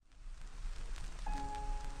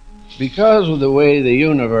Because of the way the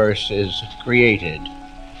universe is created,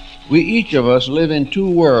 we each of us live in two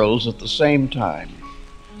worlds at the same time.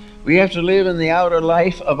 We have to live in the outer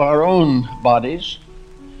life of our own bodies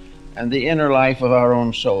and the inner life of our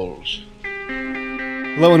own souls.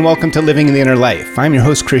 Hello and welcome to Living in the Inner Life. I'm your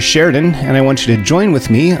host, Chris Sheridan, and I want you to join with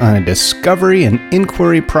me on a discovery and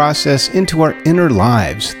inquiry process into our inner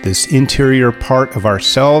lives, this interior part of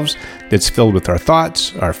ourselves that's filled with our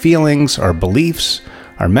thoughts, our feelings, our beliefs,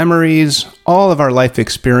 our memories, all of our life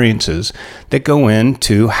experiences that go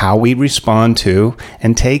into how we respond to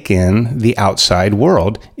and take in the outside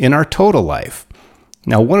world in our total life.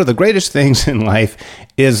 Now, one of the greatest things in life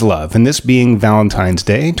is love, and this being Valentine's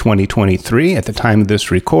Day 2023 at the time of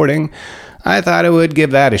this recording, I thought I would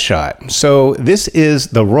give that a shot. So this is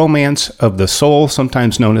the romance of the soul,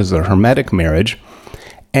 sometimes known as the Hermetic marriage,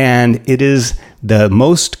 and it is the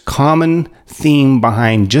most common theme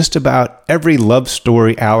behind just about every love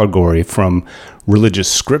story allegory from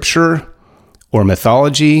religious scripture or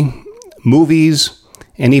mythology, movies,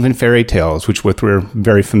 and even fairy tales, which we're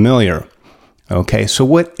very familiar. Okay, so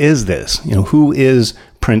what is this? Who is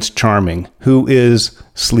Prince Charming? Who is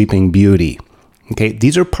Sleeping Beauty? Okay,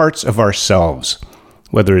 these are parts of ourselves,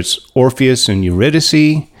 whether it's Orpheus and Eurydice,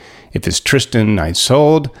 if it's Tristan and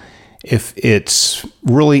Isolde, if it's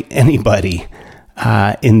really anybody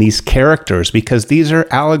in these characters, because these are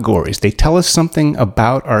allegories. They tell us something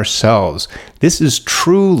about ourselves. This is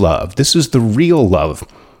true love. This is the real love,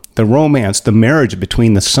 the romance, the marriage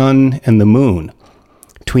between the sun and the moon,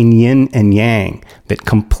 between yin and yang, that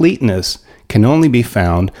completeness can only be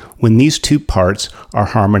found when these two parts are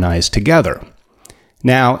harmonized together.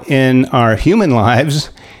 Now, in our human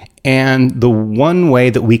lives, and the one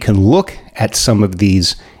way that we can look at some of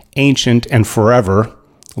these ancient and forever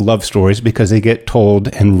love stories, because they get told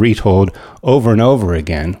and retold over and over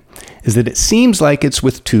again, is that it seems like it's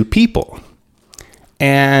with two people.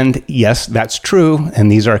 And yes, that's true, and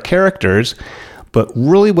these are characters, but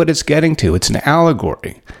really what it's getting to, it's an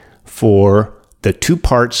allegory for the two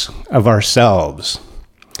parts of ourselves.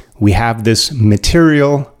 We have this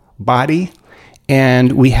material body,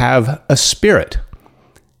 and we have a spirit,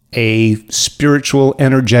 a spiritual,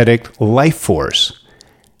 energetic life force.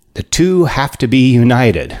 The two have to be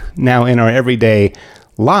united. Now, in our everyday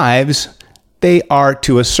lives, they are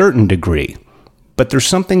to a certain degree, but there's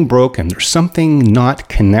something broken. There's something not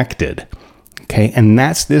connected. Okay, and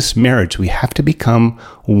that's this marriage. We have to become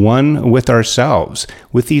one with ourselves,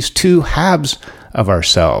 with these two halves of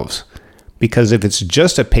ourselves. Because if it's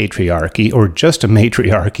just a patriarchy or just a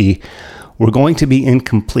matriarchy, we're going to be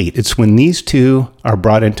incomplete. It's when these two are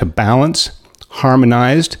brought into balance,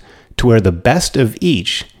 harmonized, to where the best of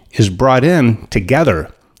each is brought in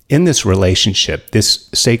together in this relationship, this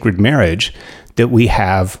sacred marriage, that we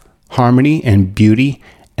have harmony and beauty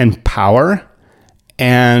and power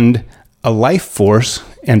and a life force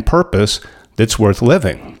and purpose that's worth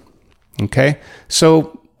living. Okay?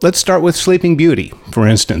 So let's start with Sleeping Beauty, for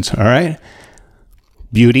instance, all right?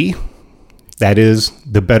 Beauty, that is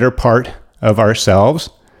the better part of ourselves,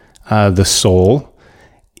 the soul,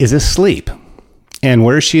 is asleep. And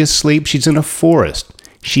where is she asleep? She's in a forest.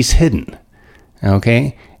 She's hidden,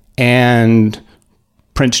 okay? And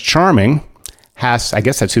Prince Charming has, I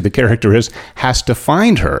guess that's who the character is, has to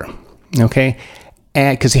find her, okay?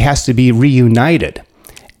 And because he has to be reunited.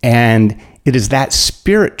 And it is that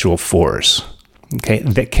spiritual force, okay,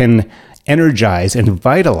 that can energize and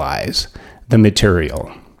vitalize the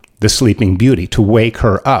material, the Sleeping Beauty, to wake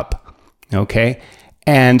her up, okay?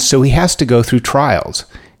 And so he has to go through trials.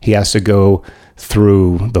 He has to go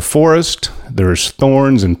through the forest. There's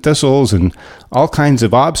thorns and thistles and all kinds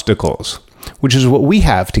of obstacles, which is what we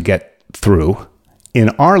have to get through in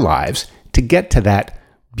our lives to get to that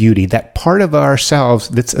beauty, that part of ourselves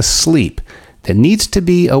that's asleep, that needs to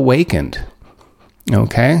be awakened.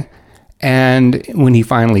 Okay? And when he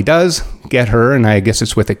finally does get her, and I guess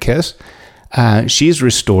it's with a kiss, she's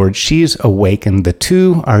restored, she's awakened. The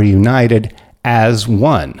two are united as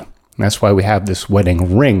one. That's why we have this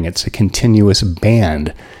wedding ring. It's a continuous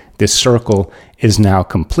band. This circle is now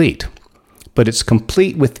complete. But it's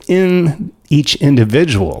complete within each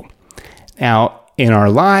individual. Now, in our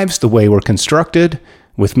lives, the way we're constructed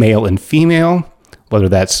with male and female, whether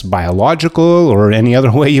that's biological or any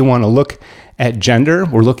other way you want to look at gender,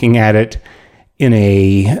 we're looking at it in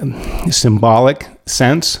a symbolic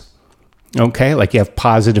sense. Okay, like you have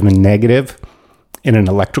positive and negative in an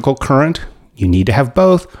electrical current. You need to have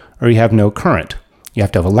both, or you have no current. You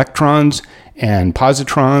have to have electrons and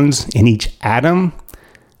positrons in each atom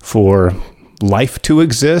for life to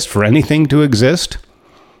exist, for anything to exist.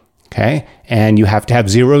 Okay? And you have to have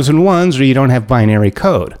zeros and ones or you don't have binary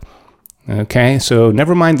code. Okay, so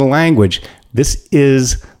never mind the language. This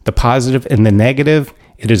is the positive and the negative.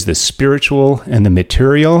 It is the spiritual and the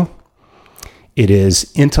material. It is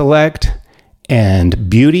intellect and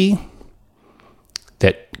beauty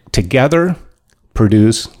that together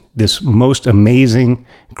produce this most amazing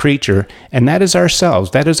creature, and that is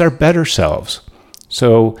ourselves. That is our better selves.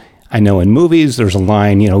 So I know in movies there's a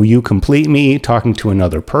line, you complete me, talking to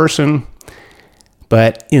another person.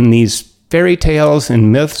 But in these fairy tales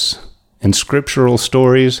and myths and scriptural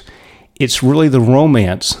stories, it's really the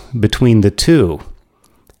romance between the two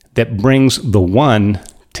that brings the one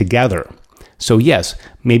together. So yes,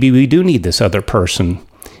 maybe we do need this other person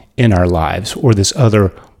in our lives, or this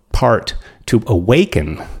other part to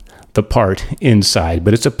awaken the part inside,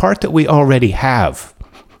 but it's a part that we already have.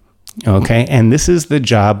 Okay, and this is the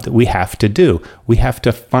job that we have to do. We have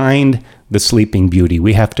to find the sleeping beauty.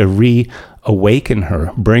 We have to reawaken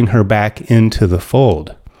her, bring her back into the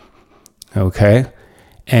fold. Okay,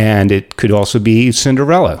 and it could also be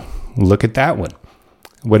Cinderella. Look at that one.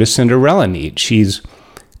 What does Cinderella need? She's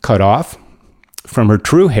cut off from her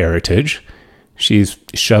true heritage. She's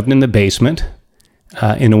shoved in the basement.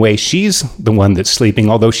 In a way, she's the one that's sleeping,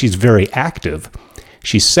 although she's very active.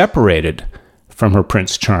 She's separated from her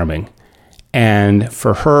Prince Charming. And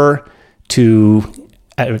for her to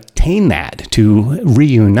attain that, to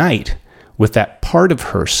reunite with that part of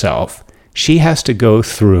herself, she has to go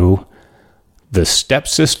through the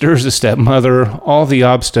stepsisters, the stepmother, all the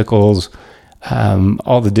obstacles,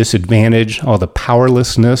 all the disadvantage, all the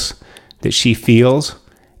powerlessness that she feels.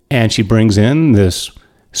 And she brings in this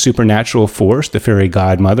supernatural force, the fairy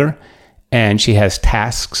godmother, and she has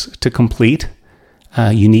tasks to complete.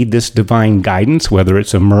 You need this divine guidance, whether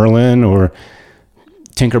it's a Merlin or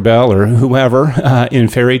Tinkerbell or whoever in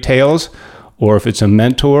fairy tales, or if it's a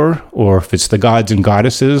mentor, or if it's the gods and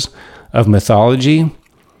goddesses of mythology.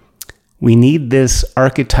 We need this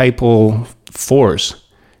archetypal force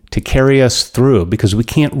to carry us through, because we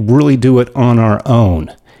can't really do it on our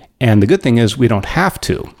own. And the good thing is we don't have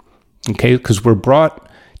to, okay? Because we're brought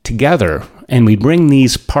together, and we bring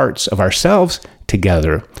these parts of ourselves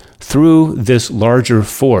together through this larger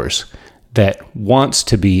force that wants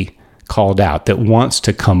to be called out, that wants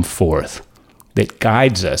to come forth, that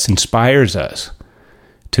guides us, inspires us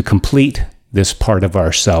to complete this part of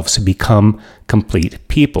ourselves, to become complete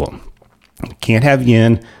people. You can't have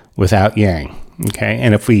yin without yang, okay?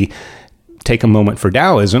 And if we take a moment for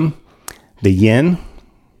Taoism, the yin,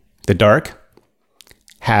 the dark,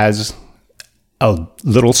 has a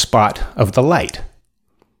little spot of the light.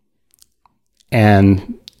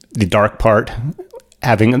 And the dark part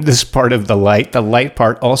having this part of the light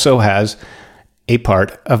part also has a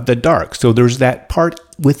part of the dark. So there's that part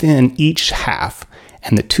within each half,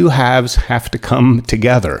 and the two halves have to come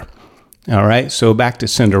together. All right, so back to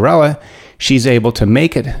Cinderella, she's able to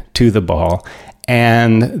make it to the ball,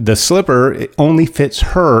 and the slipper, it only fits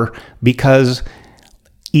her because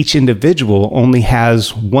each individual only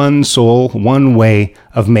has one soul, one way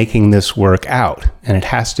of making this work out, and it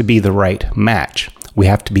has to be the right match. We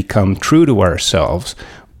have to become true to ourselves,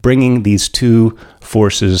 bringing these two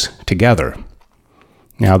forces together.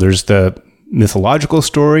 Now, there's the mythological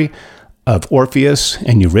story of Orpheus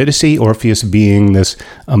and Eurydice. Orpheus being this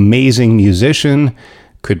amazing musician,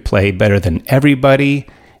 could play better than everybody,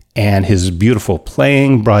 and his beautiful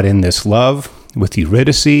playing brought in this love with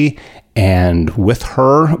Eurydice, and with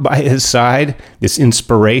her by his side, this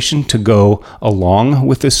inspiration to go along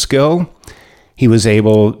with his skill. He was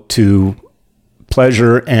able to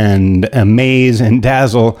pleasure and amaze and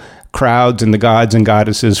dazzle crowds and the gods and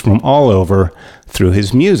goddesses from all over through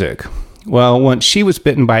his music. Well, once she was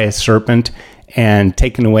bitten by a serpent and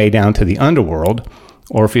taken away down to the underworld,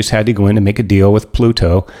 Orpheus had to go in to make a deal with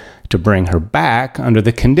Pluto to bring her back under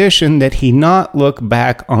the condition that he not look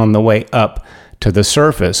back on the way up to the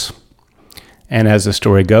surface. And as the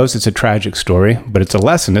story goes, it's a tragic story, but it's a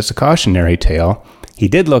lesson, it's a cautionary tale. He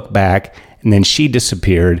did look back, and then she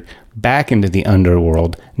disappeared back into the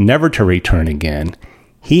underworld, never to return again.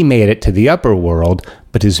 He made it to the upper world,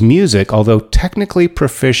 but his music, although technically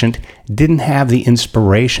proficient, didn't have the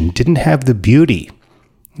inspiration, didn't have the beauty.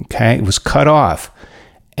 Okay, it was cut off,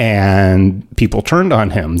 and people turned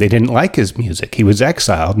on him. They didn't like his music. He was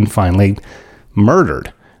exiled and finally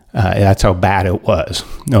murdered. That's how bad it was,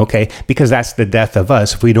 okay? Because that's the death of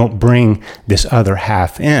us if we don't bring this other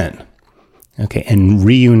half in, okay, and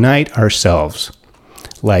reunite ourselves,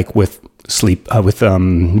 like with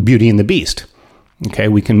Beauty and the Beast, okay?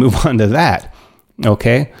 We can move on to that,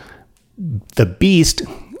 okay? The Beast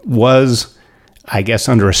was, I guess,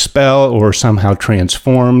 under a spell or somehow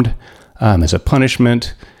transformed as a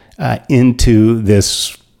punishment into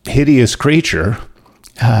this hideous creature,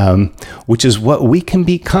 which is what we can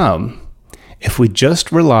become if we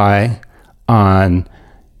just rely on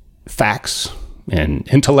facts and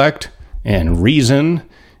intellect and reason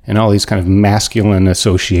and all these kind of masculine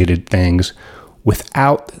associated things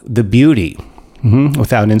without the beauty,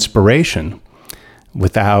 without inspiration,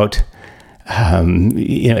 without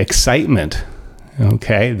excitement.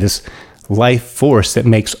 Okay, this life force that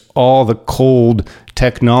makes all the cold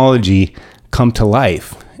technology come to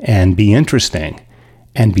life and be interesting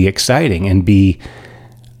and be exciting and be,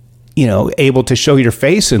 able to show your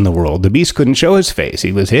face in the world. The beast couldn't show his face.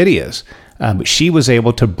 He was hideous. But she was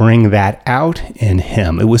able to bring that out in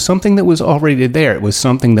him. It was something that was already there. It was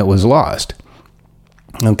something that was lost.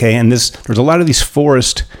 Okay, and there's a lot of these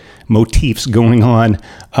forest motifs going on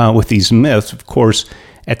with these myths. Of course,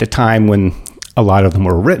 at the time when a lot of them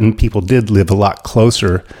were written, people did live a lot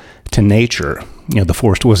closer to nature. The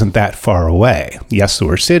forest wasn't that far away. Yes, there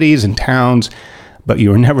were cities and towns, but you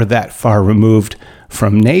were never that far removed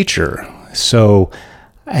from nature. So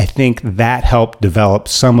I think that helped develop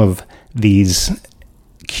some of these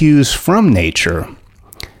cues from nature.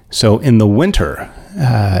 So in the winter,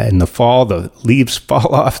 in the fall, the leaves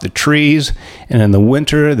fall off the trees, and in the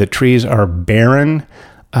winter, the trees are barren.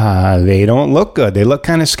 They don't look good. They look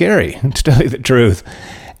kind of scary, to tell you the truth.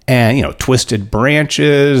 And, twisted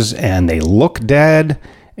branches, and they look dead,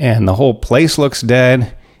 and the whole place looks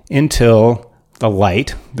dead until the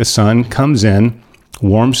light, the sun, comes in,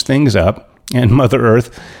 warms things up, and Mother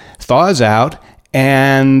Earth thaws out,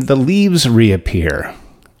 and the leaves reappear.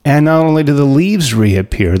 And not only do the leaves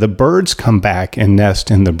reappear, the birds come back and nest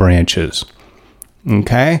in the branches.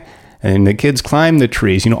 Okay? And the kids climb the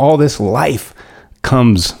trees. All this life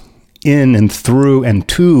comes in and through and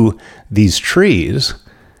to these trees.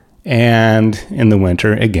 And in the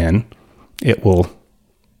winter, again, it will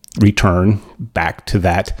return back to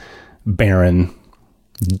that barren,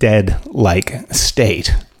 dead-like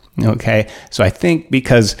state. Okay? So I think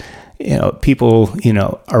because, people,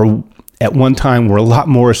 are at one time were a lot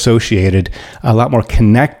more associated, a lot more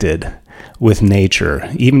connected with nature,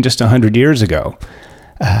 even just 100 years ago,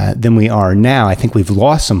 than we are now. I think we've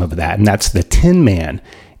lost some of that, and that's the Tin Man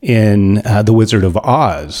in The Wizard of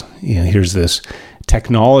Oz. Here's this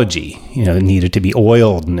technology, that needed to be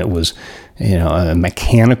oiled, and it was, a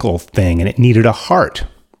mechanical thing, and it needed a heart,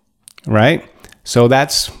 right? So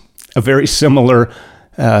that's a very similar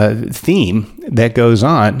theme that goes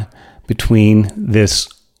on between this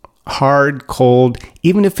hard, cold,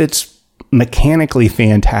 even if it's mechanically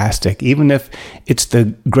fantastic, even if it's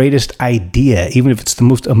the greatest idea, even if it's the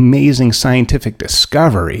most amazing scientific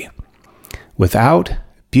discovery, without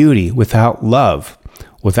beauty, without love,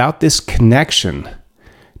 without this connection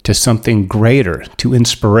to something greater, to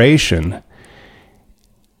inspiration,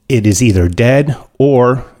 it is either dead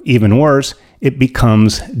or, even worse, it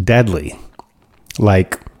becomes deadly,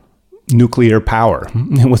 like nuclear power.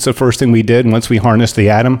 What's the first thing we did once we harnessed the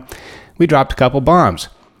atom? We dropped a couple bombs.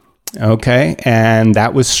 Okay, and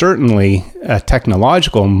that was certainly a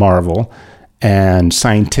technological marvel and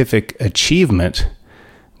scientific achievement,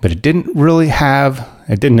 but it didn't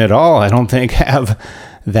at all, I don't think, have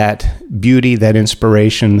that beauty, that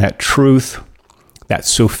inspiration, that truth, that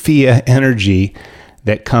Sophia energy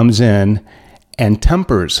that comes in and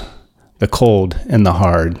tempers the cold and the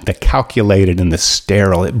hard, the calculated and the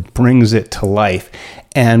sterile. It brings it to life.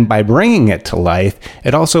 And by bringing it to life,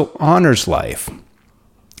 it also honors life.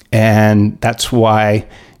 And that's why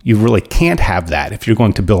you really can't have that if you're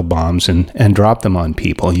going to build bombs and drop them on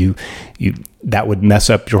people. That would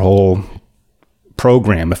mess up your whole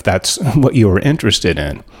program if that's what you were interested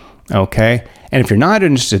in. Okay? And if you're not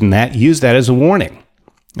interested in that, use that as a warning.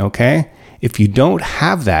 Okay? If you don't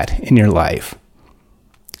have that in your life,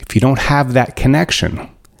 if you don't have that connection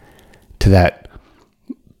to that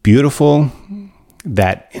beautiful,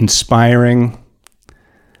 that inspiring,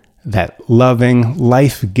 that loving,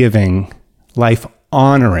 life-giving,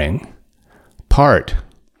 life-honoring part,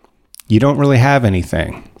 you don't really have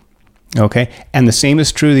anything. Okay? And the same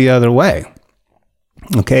is true the other way.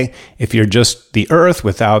 Okay? If you're just the earth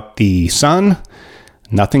without the sun,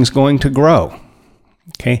 nothing's going to grow.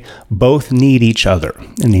 Okay? Both need each other,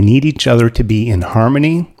 and they need each other to be in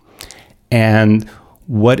harmony. And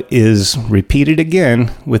what is repeated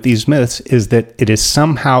again with these myths is that it is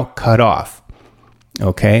somehow cut off.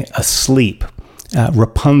 Okay? Asleep.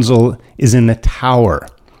 Rapunzel is in the tower.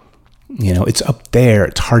 It's up there.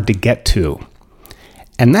 It's hard to get to.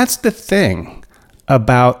 And that's the thing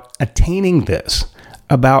about attaining this,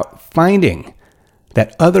 about finding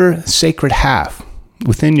that other sacred half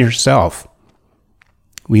within yourself.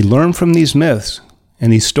 We learn from these myths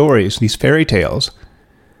and these stories, these fairy tales,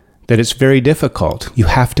 that it's very difficult. You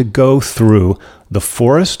have to go through the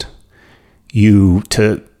forest,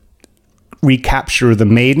 to recapture the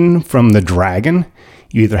maiden from the dragon.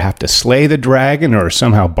 You either have to slay the dragon or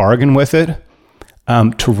somehow bargain with it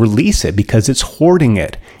to release it, because it's hoarding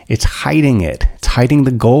it. It's hiding it. It's hiding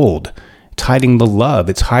the gold. It's hiding the love.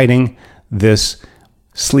 It's hiding this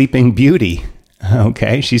sleeping beauty.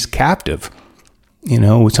 Okay, she's captive.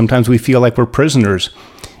 Sometimes we feel like we're prisoners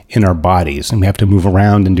in our bodies, and we have to move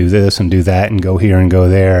around and do this and do that and go here and go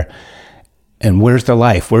there. And where's the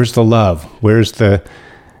life? Where's the love? Where's the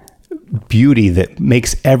beauty that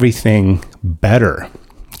makes everything better?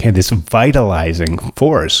 Okay, this vitalizing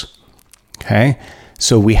force. Okay,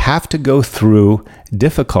 so we have to go through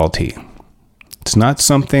difficulty. It's not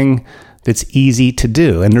something that's easy to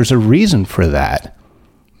do, and there's a reason for that.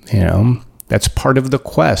 That's part of the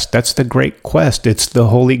quest. That's the great quest. It's the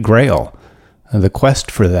Holy Grail, the quest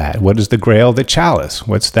for that. What is the Grail? The chalice.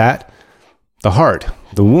 What's that? The heart,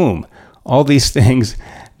 the womb, all these things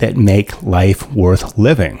that make life worth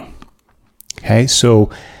living. Okay, so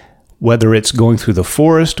whether it's going through the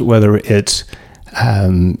forest, whether it's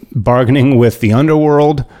bargaining with the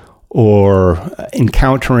underworld, or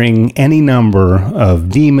encountering any number of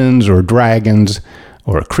demons or dragons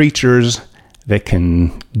or creatures that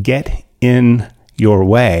can get in your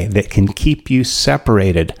way, that can keep you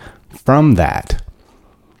separated from that,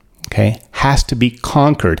 okay, has to be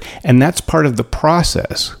conquered. And that's part of the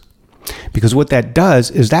process, because what that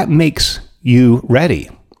does is that makes you ready.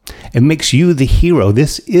 It makes you the hero.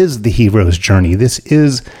 This is the hero's journey. This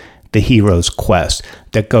is the hero's quest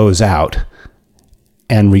that goes out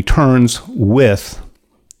and returns with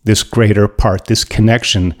this greater part, this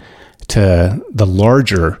connection to the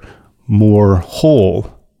larger, more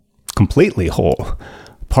whole, completely whole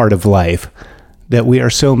part of life that we are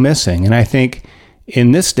so missing. And I think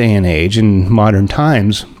in this day and age, in modern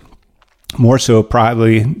times, more so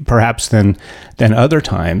perhaps than other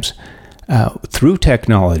times, through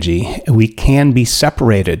technology, we can be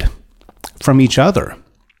separated from each other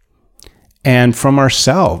and from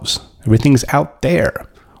ourselves. Everything's out there,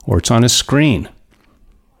 or it's on a screen.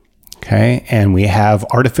 Okay, and we have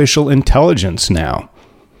artificial intelligence now.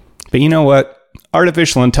 But you know what?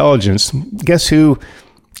 Artificial intelligence, guess who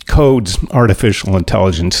codes artificial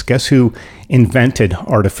intelligence? Guess who invented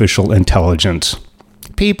artificial intelligence?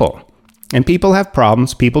 People. And people have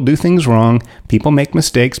problems. People do things wrong. People make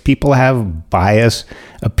mistakes. People have bias,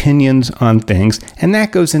 opinions on things. And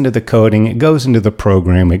that goes into the coding. It goes into the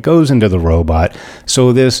program. It goes into the robot.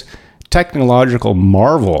 So this technological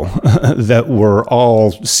marvel that we're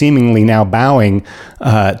all seemingly now bowing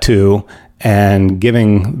to and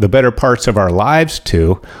giving the better parts of our lives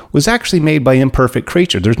to was actually made by imperfect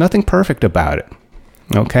creatures. There's nothing perfect about it.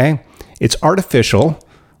 Okay? It's artificial,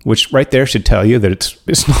 which right there should tell you that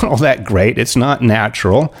it's not all that great. It's not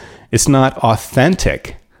natural. It's not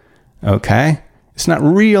authentic. Okay? It's not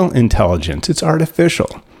real intelligence. It's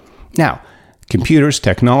artificial. Now, computers,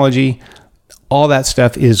 technology, all that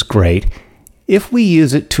stuff is great if we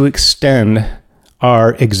use it to extend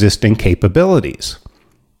our existing capabilities.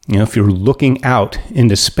 If you're looking out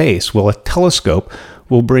into space, well, a telescope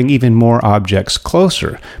will bring even more objects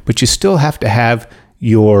closer, but you still have to have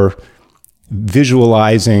your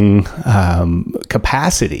visualizing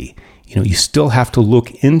capacity. You still have to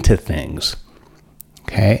look into things,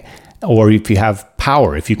 okay? Or if you have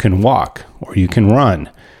power, if you can walk or you can run,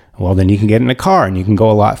 well, then you can get in a car and you can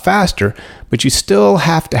go a lot faster, but you still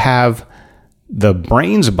have to have the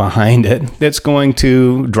brains behind it that's going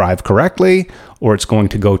to drive correctly, or it's going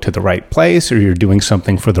to go to the right place, or you're doing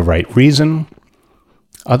something for the right reason.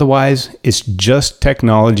 Otherwise, it's just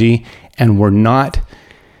technology, and we're not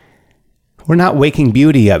waking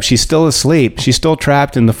beauty up. She's still asleep. She's still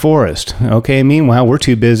trapped in the forest. Okay, meanwhile, we're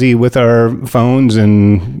too busy with our phones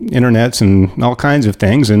and internets and all kinds of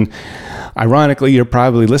things. And ironically, you're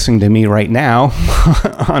probably listening to me right now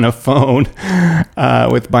on a phone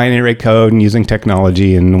with binary code and using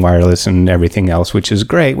technology and wireless and everything else, which is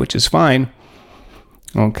great, which is fine.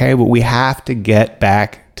 Okay, but we have to get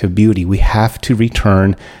back to beauty. We have to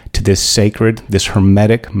return to this sacred, this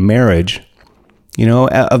hermetic marriage,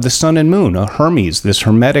 of the sun and moon, Hermes, this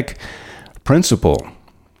hermetic principle,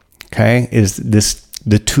 okay, is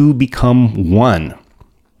the two become one,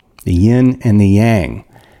 the yin and the yang.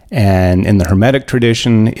 And in the Hermetic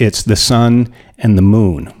tradition, it's the sun and the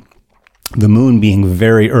moon being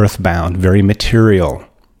very earthbound, very material,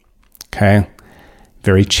 okay,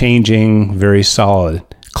 very changing, very solid,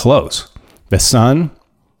 close. The sun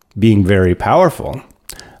being very powerful,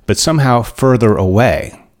 but somehow further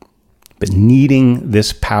away, but needing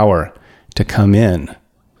this power to come in,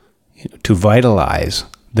 to vitalize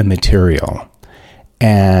the material.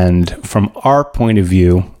 And from our point of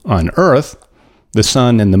view on Earth, the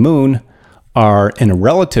sun and the moon are, in a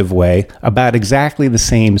relative way, about exactly the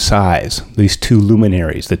same size. These two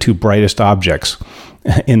luminaries, the two brightest objects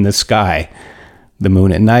in the sky, the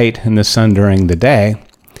moon at night and the sun during the day,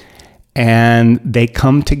 and they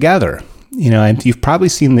come together. And you've probably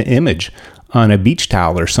seen the image on a beach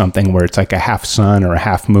towel or something where it's like a half sun or a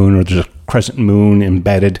half moon, or there's a crescent moon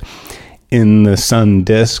embedded in the sun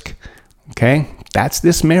disk. Okay? That's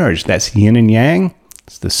this marriage. That's yin and yang.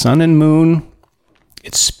 It's the sun and moon.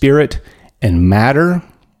 It's spirit and matter,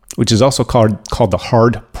 which is also called the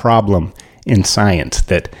hard problem in science,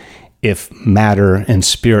 that if matter and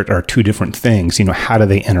spirit are two different things, how do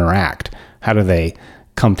they interact? How do they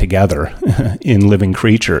come together in living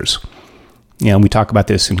creatures? We talk about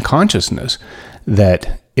this in consciousness,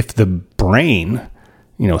 that if the brain,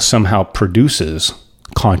 somehow produces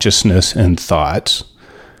consciousness and thoughts,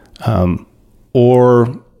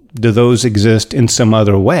 or do those exist in some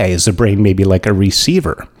other way? Is the brain maybe like a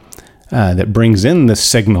receiver that brings in the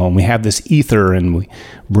signal, and we have this ether, and we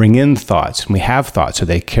bring in thoughts, and we have thoughts? Are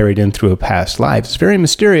they carried in through a past life? It's very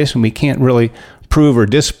mysterious, and we can't really prove or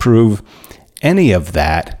disprove any of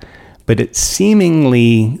that, but it's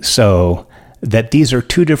seemingly so that these are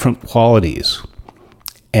two different qualities.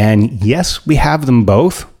 And yes, we have them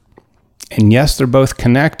both, and yes, they're both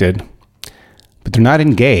connected, but they're not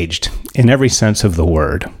engaged in every sense of the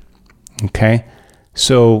word. Okay?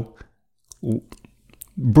 So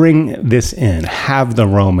bring this in, have the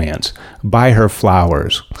romance, buy her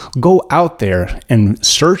flowers, go out there and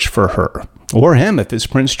search for her, or him if it's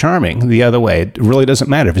Prince Charming, the other way. It really doesn't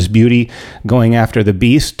matter. If it's beauty going after the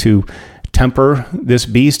beast to temper this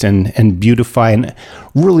beast and beautify and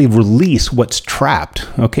really release what's trapped.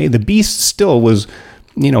 Okay, the beast still was,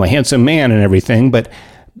 a handsome man and everything, but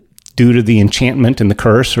due to the enchantment and the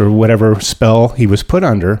curse or whatever spell he was put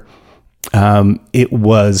under, it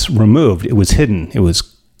was removed. It was hidden. It was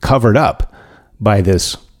covered up by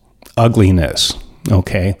this ugliness,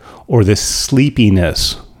 okay, or this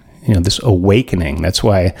sleepiness, this awakening. That's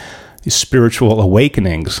why spiritual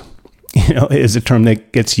awakenings, is a term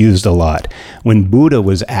that gets used a lot. When Buddha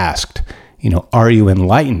was asked, are you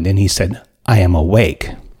enlightened? And he said, I am awake.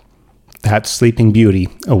 That sleeping beauty,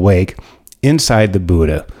 awake, inside the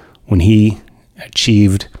Buddha, when he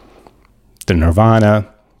achieved the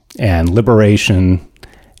nirvana and liberation,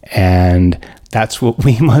 and that's what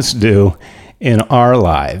we must do in our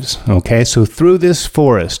lives, okay? So through this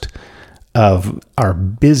forest of our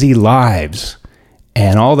busy lives,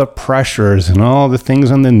 and all the pressures and all the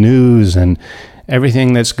things on the news and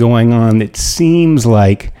everything that's going on, it seems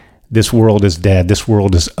like this world is dead, this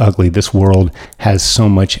world is ugly, this world has so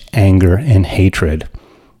much anger and hatred.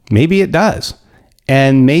 Maybe it does.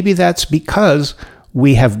 And maybe that's because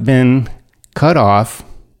we have been cut off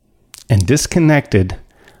and disconnected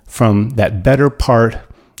from that better part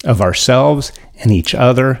of ourselves and each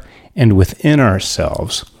other and within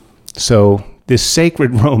ourselves. So this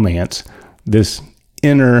sacred romance, this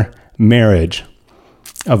inner marriage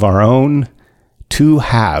of our own two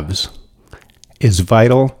halves, is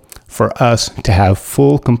vital for us to have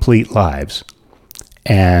full, complete lives.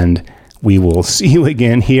 And we will see you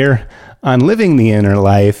again here on Living the Inner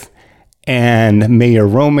Life. And may your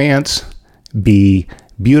romance be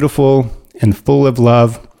beautiful and full of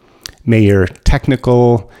love. May your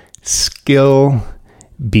technical skill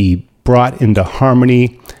be brought into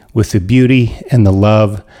harmony with the beauty and the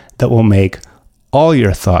love that will make all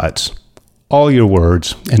your thoughts, all your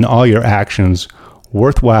words, and all your actions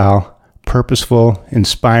worthwhile, purposeful,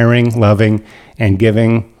 inspiring, loving, and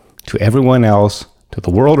giving to everyone else, to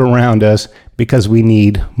the world around us, because we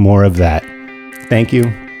need more of that. Thank you,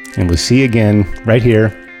 and we'll see you again right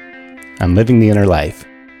here on Living the Inner Life.